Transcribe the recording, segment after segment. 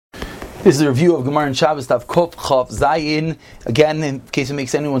This is a review of Gemara and Shabbos Tav Kuf Chav Zayin. Again, in case it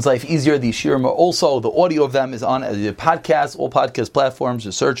makes anyone's life easier, the Shirim are also, the audio of them is on as a podcast, all podcast platforms.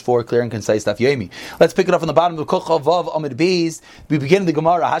 Just search for Clear and Concise Tav Yomi. Let's pick it up on the bottom of Kuf Chav Vav Amid Beis. We begin the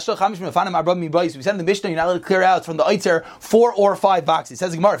Gemara. We said in the Mishnah, you're not allowed to clear out from the Eitzer 4 or 5 boxes. It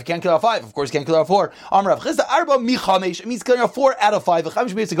says the Gemara, if you can't clear out 5, of course you can't clear out 4. Amar Rav Chisda Arba Michamesh. It means clearing out 4 out of 5. Or 5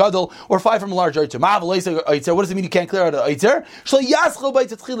 from a large Eitzer. What does it mean you can't clear out an Eitzer?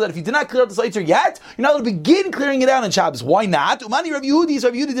 That if you did not clear out this Eitzer yet, you're not allowed to begin clearing it out on Shabbos. Why not? Umani Rav Yehudi,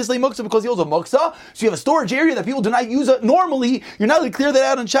 Rav Yehudi dislay muksa because he holds a muksa. So you have a storage area that people do not use normally. You're not allowed to clear that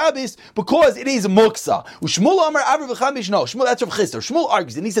out on Shabbos because it is a muksa. Shmuel Amar Avra v'chamish. No, Shmuel, that's Rav Chisda. Shmuel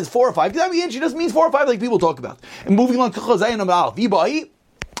argues and he says 4 or 5. Because she doesn't mean 4 or 5 like people talk about. And moving on to Chazayin Amal Vibai.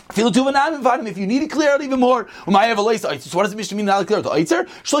 If you need to clear out even more, so what does the Mishnah mean not to clear out the Eitzer?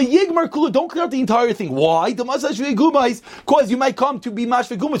 Don't clear out the entire thing. Why? Because you might come to be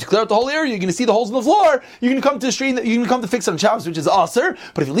mashve gumas. You clear out the whole area, you're going to see the holes in the floor. You're going to come to the stream. You're going to come to fix it on Shabbos, which is aser.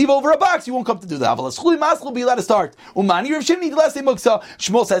 But if you leave over a box, you won't come to do that. Will be allowed to start.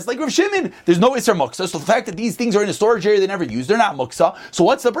 Shmuel says like Rav Shimon, there's no Isser muksa. So the fact that these things are in a storage area they never use, they're not muksa. So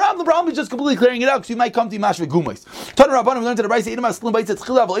what's the problem? The problem is just completely clearing it out because you might come to be mashve gumas. We learned to the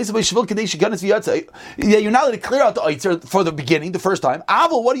Brayse yeah, you're not allowed to clear out the Eitzer for the beginning, the first time.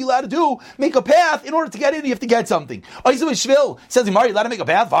 Aval, what are you allowed to do? Make a path. In order to get in, you have to get something. Says Gemara, you're allowed to make a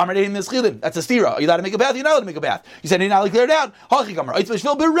path? That's a stira. Are you allowed to make a path? You're not allowed to make a path. You said you're not allowed to clear it out.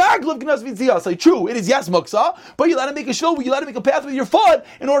 So true, it is yes muksa, but you're allowed to make a shvil, you're allowed to make a path with your foot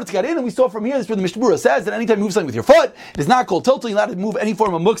in order to get in. And we saw from here, this is where the Mishnah says that anytime you move something with your foot, it is not called tilting. You're allowed to move any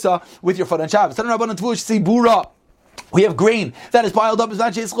form of muksa with your foot on Shabbos. We have grain that is piled up. It's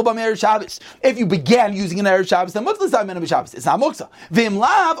not Sheischu B'Meir Shabbos. If you began using an Erev Shabbos, then what's the time of Shabbos? It's not Muksa. Vim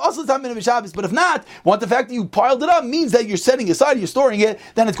Lav also the time of Shabbos. But if not, the fact that you piled it up means that you're setting aside, you're storing it,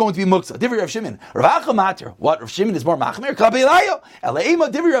 then it's going to be Muksa. Divri Rav Shimon. Rav Acha Mater. What? Rav Shimon is more Machmir. Kabe Elayo. Eleima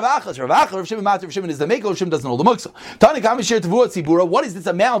Divri Rav Acha. Rav Acha. Rav Shimon Mater. Rav Shimon is the Meko. Rav Shimon doesn't hold the Muksa. Tani Kami Sher Tavua Tzibura. What is this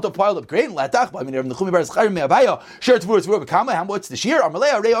amount of piled up grain? Latach. I mean, Rav Nechumi Bar Zchayim Me'avaya. Sher Tavua Tzibura. Bekama. How much the shear?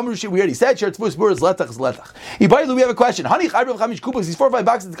 Amalei Arei Amru Shir. We already said Sher Tavua Tzibura is Latach is Latach. Ibaylu, we have a question. These 4 or 5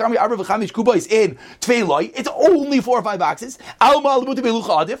 boxes, the Kami Arba v'chamish kuba is in Tveiloi. It's only 4 or 5 boxes. Alma l'mutei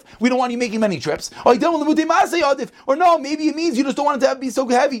belucha adif. We don't want you making many trips. Or no, maybe it means you just don't want it to be so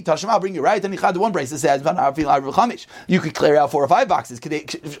heavy. Tashma, I'll bring you right. And the one brace that says you could clear out 4 or 5 boxes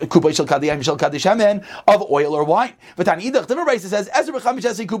kuba shel kadiyim shel kadishamen of oil or wine. But on either the brace that says ezer v'chamish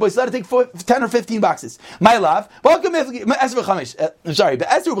esrei kuba, so let it take 10 or 15 boxes. My love, welcome ezer v'chamish. I'm sorry, but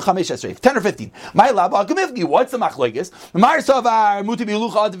ezer v'chamish esrei 10 or 15. My love, welcome if what's the machlokes? If it's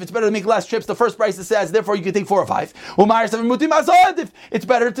better to make less trips, the first price it says, therefore you can take 4 or 5. It's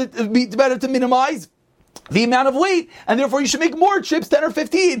better to minimize the amount of weight, and therefore you should make more trips, 10 or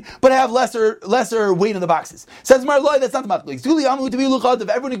 15, but have lesser weight in the boxes. Says Marloi, that's not the machlokes. If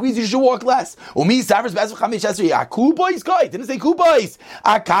everyone agrees you should walk less. Didn't say kubais.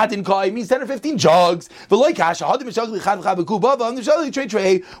 Akadin kai means 10 or 15 jugs. One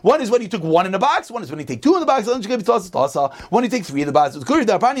is when you took 1 in the box, one is when you take 2 in the box, when you take 3 in the box. It's good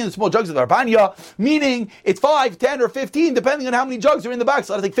the Arpania and the small jugs of the Arpania, meaning it's 5, 10, or 15, depending on how many jugs are in the box.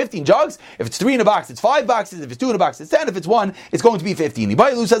 So I take 15 jugs. If it's 3 in a box, it's 5 boxes. If it's 2 in a box, it's 10. If it's 1, it's going to be 15. These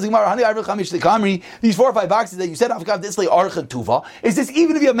 4 or 5 boxes that you said, is this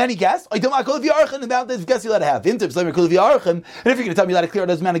even if you have many guests? The amount of guests you let to have. And if you're going to tell me that to clear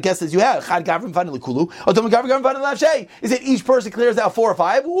out as many guests as you have, is it each person clears out 4 or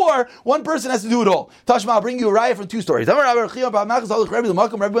 5, or one person has to do it all? Tashma, I'll bring you a raya from 2 stories.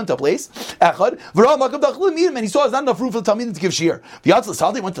 Rabbi went to a place, and he saw there's not enough room for the Talmidim to give shir. They went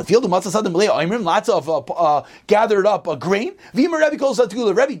to the field, lots of gathered up grain. Rebbe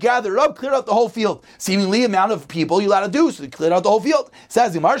gathered up, cleared out the whole field. Seemingly amount of people you allowed to do, so they cleared out the whole field.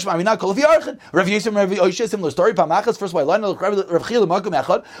 Says the Marsh, Rav Yisrael, Rav Oisha, similar story. Pamachas, first by line, Rav Chil, Makam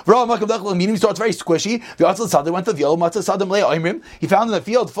Echad. The meaning starts very squishy. They went to the field, he found in the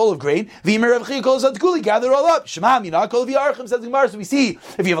field full of grain. Rav Chil gathered all up. Shema, says the Marsh. So we see,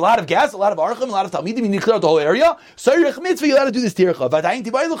 if you have a lot of gas, a lot of archim, a lot of talmidim, you need to clear out the whole area. So you're allowed to do this tircha. I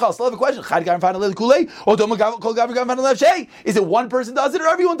still have a question. Is it one person does it, or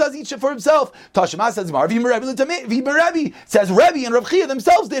everyone does each for himself? Tashma says Rebbe says Rebbe and Rav Chia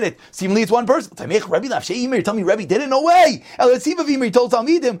themselves did it. Seemingly it's one person. Tell me Rebbe did it? No way. He told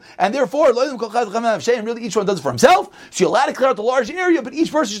Talmidim, and therefore and really each one does it for himself. So you're allowed to clear out the large area, but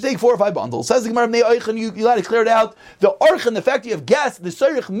each person should take 4 or 5 bundles. Says the Gemara, you're allowed to clear it out. The archon, the fact you have guests, the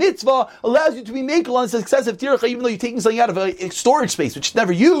Seirich mitzvah allows you to be makel on successive tircha, even though you're taking something out of a storage space which is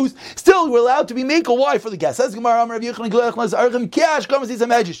never used. Still, we're allowed to be makel why for the guest. Says Gemara, what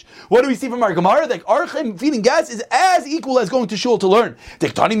do we see from our Gemara? That archim feeding guests is as equal as going to shul to learn.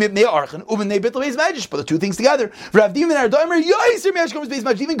 But the two things together.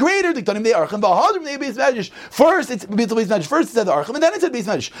 Even greater. First it's bittul beis medrash. First it's at the archim, and then it's at beis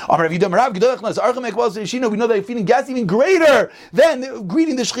medrash. We know that feeding guests even greater than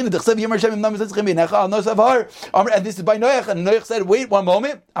greeting the Shekhinah. And this is by Noach, and Noach said, wait one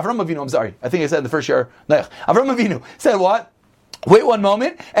moment. Avram Avinu, I'm sorry. I think I said in the first year, Noach. Avram Avinu said what? Wait one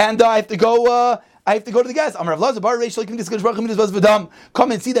moment, and I have to go to the guest.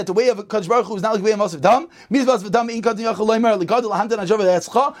 Come and see that the way of Kadosh Baruch Hu is not like the way of Moshe Dam.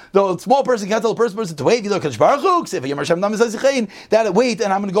 The small person can't tell a person to wait. That wait,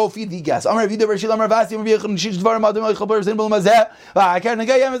 and I'm going to go feed the guest. And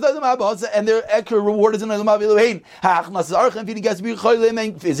their extra reward is in the feeding guests,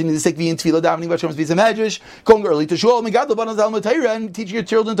 visiting the sick, going early to shul, and teaching your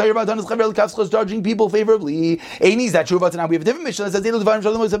children judging people favorably. Is that true? But now we have a different mission that says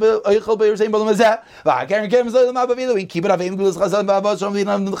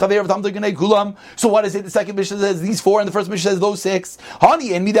so what is it? The second mission says these four, and the first mission says those six. Answer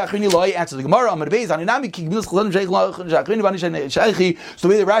the Gemara. So the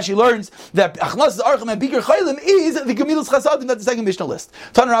way that Rashi learns that Achnas Archim and Biker Chaylim is the Gemilas Chasadim. That's the second Mishnah list.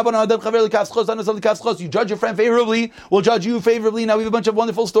 You judge your friend favorably, we'll judge you favorably. Now we have a bunch of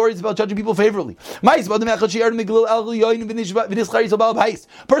wonderful stories about judging people favorably. Person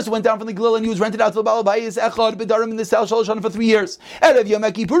went down from the Galil and he was rented out to the Baal Bayis in the cell for 3 years. And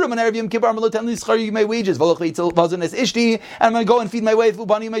my wages. And I'm going to go and feed my wife,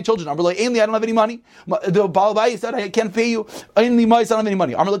 my children. I don't have any money. The Baal Bayis said, I can't pay you. I don't have any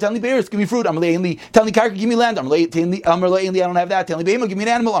money. Tell me bears, give me fruit. Tell me karka, give me land. I don't have that. Tell me behemoth, give me an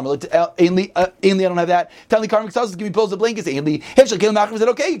animal. I don't have that. Tell me karmic sauces, give me pillows and blankets. Said,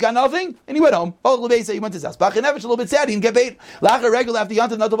 okay, you got nothing? And he went home. He went to Zasbach. And a little bit sad, he didn't get paid. After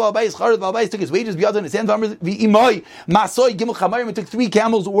Yantav, not the Baal Bayis, the Baal Bayis took his wages, in his hand, it took 3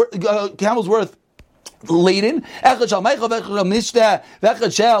 camels worth laden. Echad shel meichav, echad mishta,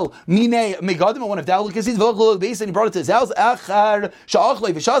 echad shel mine megadim, one of delicacies. V'loch base, and he brought it to his house. Echad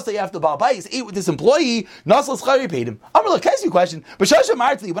sha'achlei v'shastei, after the Baal Bayis ate with this employee, nasal schari paid him. I'm going to ask you a question. B'shasha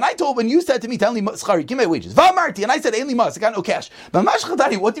marti, when you said to me, tell me schari, give me my wages. V'amarti, and I said, ain't mas, I got no cash. But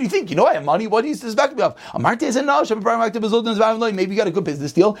mashchatani, what do you think? You know I have money. What do you suspect me of? Amarti, I said, no. Maybe you got a good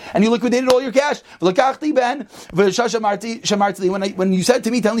business deal, and you liquidated all your cash. V'lakachti ben v'shasha marti shamarti. When you said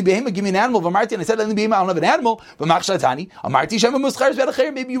to me, tell me behemoth, give me an animal. V'amarti, and I said, I don't have an animal, but maybe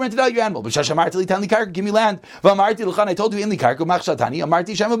you rented out your animal. But give me land. I told you in the karka.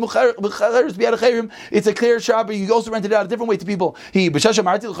 It's a clear shop, but you also rented it out a different way to people.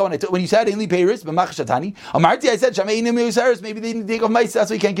 When you said in the Paris, I said maybe they didn't take off mice, that's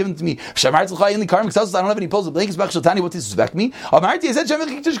why you can't give them to me. I don't have any poles of blankets. What does this suspect me? I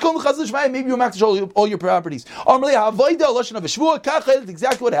said maybe you max all your properties. That's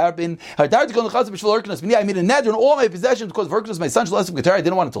exactly what happened. I made a neder in all my possessions because Verkus, my son, I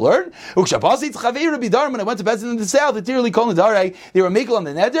didn't want it to learn. When I went to Bezin in the south, they were making on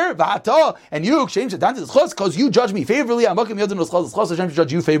the neder, and you because you judge me favorably. I'm Hashem to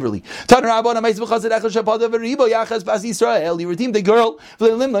judge you favorably. He redeemed the girl,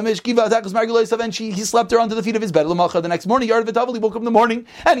 and he slept her onto the feet of his bed. The next morning, he woke up in the morning,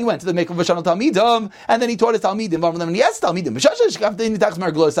 and he went to the mikvah v'shanal talmidim, and then he taught his talmidim. And he asked talmidim,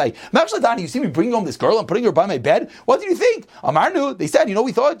 you see me bringing home this girl and putting her by my bed? What do you think? Amarnu, they said,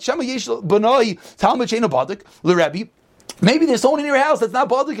 we thought Shema Yesh Banoi Talmud Sheina Badik L'Rebbe. Maybe there's someone in your house that's not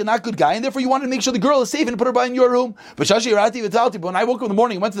badik and not good guy, and therefore you wanted to make sure the girl is safe and put her by in your room. But when I woke up in the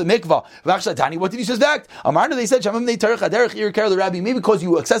morning and went to the mikvah, what did you suspect? Amarna, they said, maybe because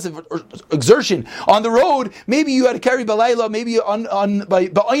you excessive exertion on the road, maybe you had to carry balayla, maybe by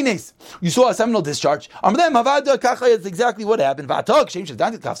ba'oines, you saw a seminal discharge. That's exactly what happened. Hashem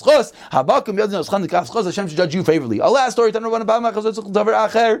should judge you favorably. A last story. He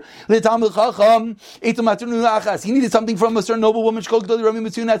needed something from a certain noblewoman.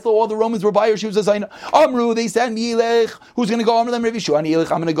 That's all the Romans were buyers. She was a sign. Amru, they said, who's going to go? I'm going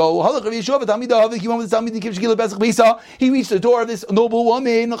to go. He reached the door of this noble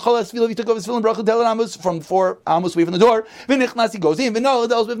woman. He took off his tefillin bracha from 4 amos away from the door. He goes in.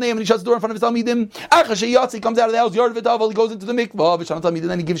 And he shuts the door in front of his talmidim. He comes out of the house. He goes into the mikvah.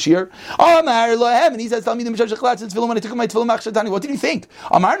 Then he gives shir. And he says, when I took my tefillin, what did you think?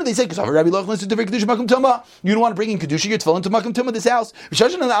 They said, because you don't want to bring in kedusha your tefillin to Makom Tumah, this house.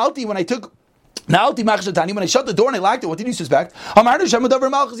 When I took Now, when I shut the door and I locked it, what did you suspect? Maybe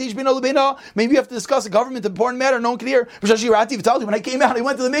you have to discuss a government important matter, no one can hear. When I came out, I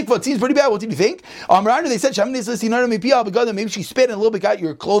went to the mikvah. It seems pretty bad. What did you think? They said, maybe she spit and a little bit got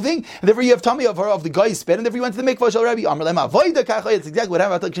your clothing, and therefore you have tummy of the guy's spit, and therefore you went to the mikvah. It's exactly what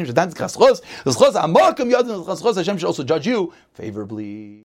happened. Hashem should also judge you favorably.